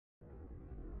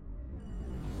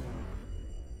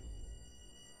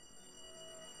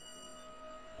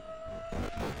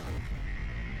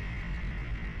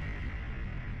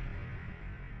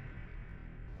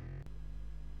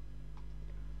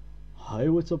Hey,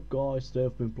 what's up guys, today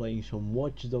I've been playing some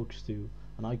Watch Dogs 2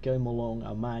 and I came along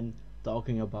a man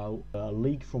talking about a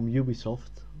leak from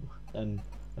Ubisoft, and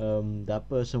that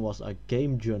person was a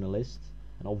game journalist,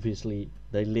 and obviously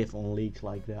they live on leaks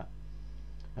like that.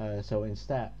 So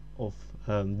instead of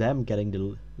them getting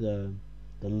the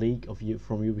leak of you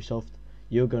from Ubisoft,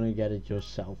 you're gonna get it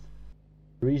yourself.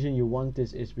 The reason you want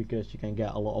this is because you can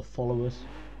get a lot of followers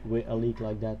with a leak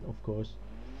like that, of course.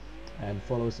 And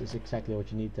followers is exactly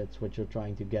what you need. That's what you're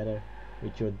trying to gather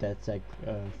with your DedSec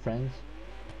friends,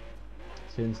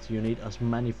 since you need as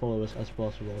many followers as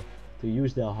possible to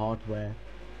use their hardware,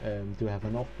 to have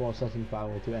enough processing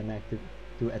power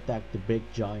to attack the big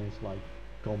giants like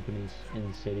companies in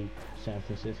the city, San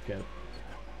Francisco.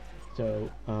 So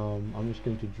I'm just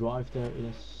going to drive there in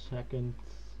a second.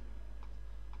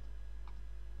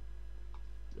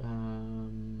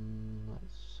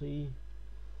 Let's see.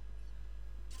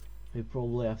 We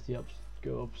probably have to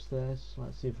go upstairs.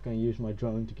 Let's see if I can use my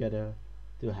drone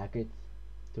to hack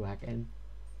in.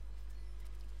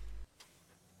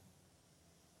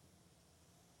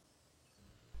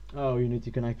 Oh, you need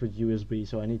to connect with USB,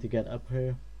 so I need to get up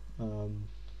here.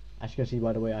 As you can see,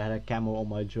 by the way, I had a camera on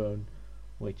my drone,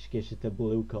 which gives it the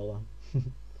blue color.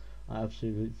 I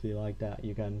absolutely like that.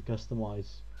 You can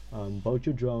customize both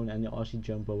your drone and your RC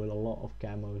jumper with a lot of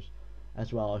camos,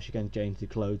 as well as you can change the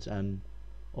clothes and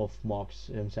of Marks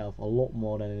himself a lot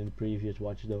more than in previous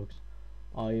Watch Dogs.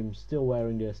 I am still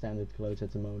wearing the standard clothes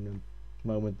at the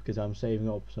moment because I'm saving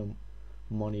up some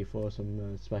money for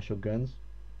some special guns.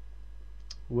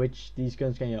 Which these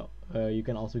guns can you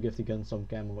can also give the gun some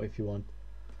camo if you want.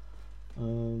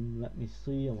 Let me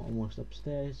see. I'm almost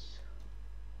upstairs.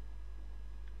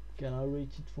 Can I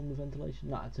reach it from the ventilation?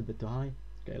 Nah, it's a bit too high.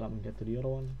 Okay, let me get to the other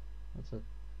one. That's a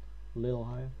little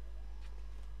higher.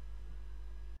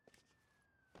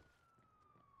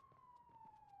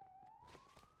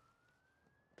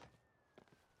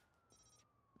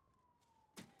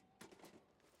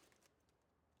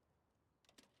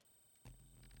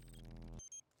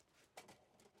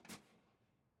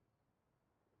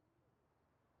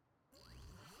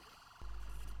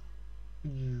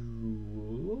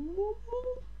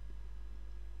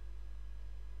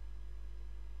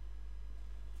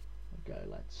 Okay,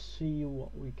 let's see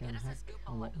what we can hack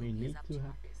and what we need to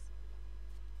hack.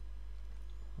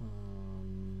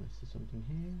 Is there something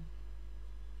here?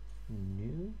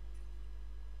 No.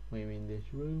 Maybe in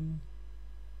this room.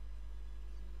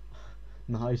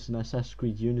 Nice, an Assassin's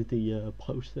Creed Unity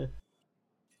poster.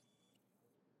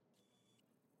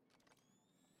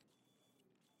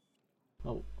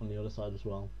 Oh, on the other side as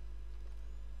well.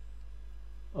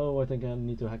 Oh, I think I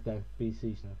need to hack their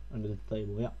PCs now. Under the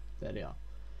table, yeah, there they are.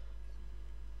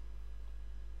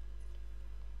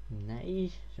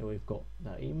 Nice. So we've got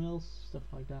their emails, stuff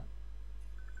like that.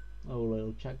 Oh, a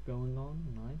little check going on,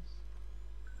 nice.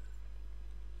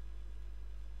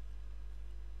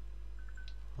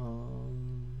 Oh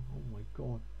my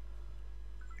god.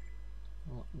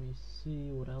 Let me see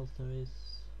what else there is.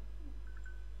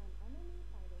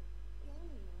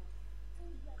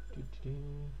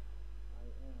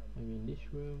 Maybe in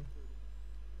this room.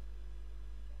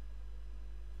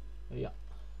 Oh, yeah,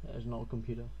 there's no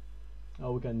computer.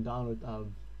 Oh, we can download a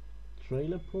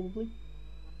trailer probably.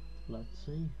 Let's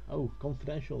see. Oh,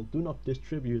 confidential, do not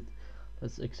distribute.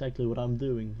 That's exactly what I'm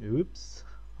doing. Oops,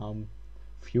 I'm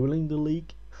fueling the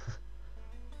leak.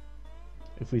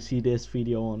 If we see this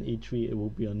video on E3, it will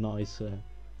be a nice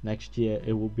next year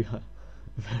it will be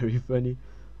very funny.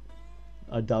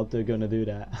 I doubt they're gonna do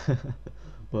that.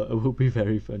 But it will be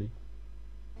very funny.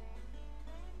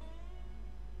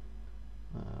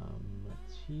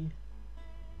 Let's see.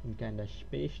 Some kind of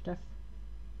space stuff.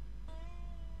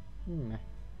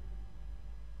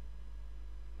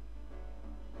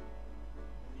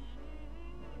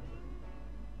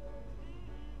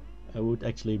 It would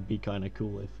actually be kind of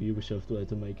cool if Ubisoft were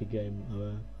to make a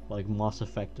game like Mass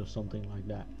Effect or something like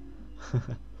that.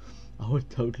 I would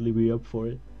totally be up for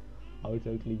it. I would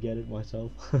totally get it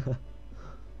myself.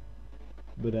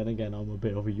 But then again, I'm a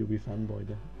bit of a Ubi fanboy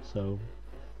there, so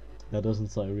that doesn't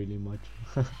say really much.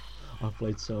 I've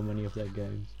played so many of their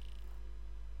games.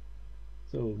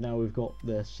 So now we've got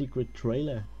the secret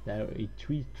trailer, their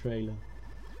E3 trailer.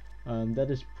 That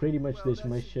is pretty much this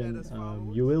mission.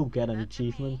 You will get an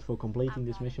achievement for completing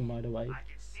this mission, by the way.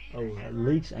 Oh,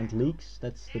 Leaks and Leaks,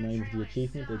 that's the name of the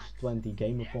achievement. It's 20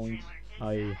 gamer points.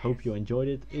 I hope you enjoyed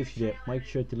it. If you did, make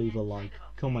sure to leave a like,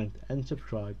 comment and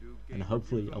subscribe, and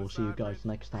hopefully I will see you guys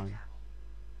next time.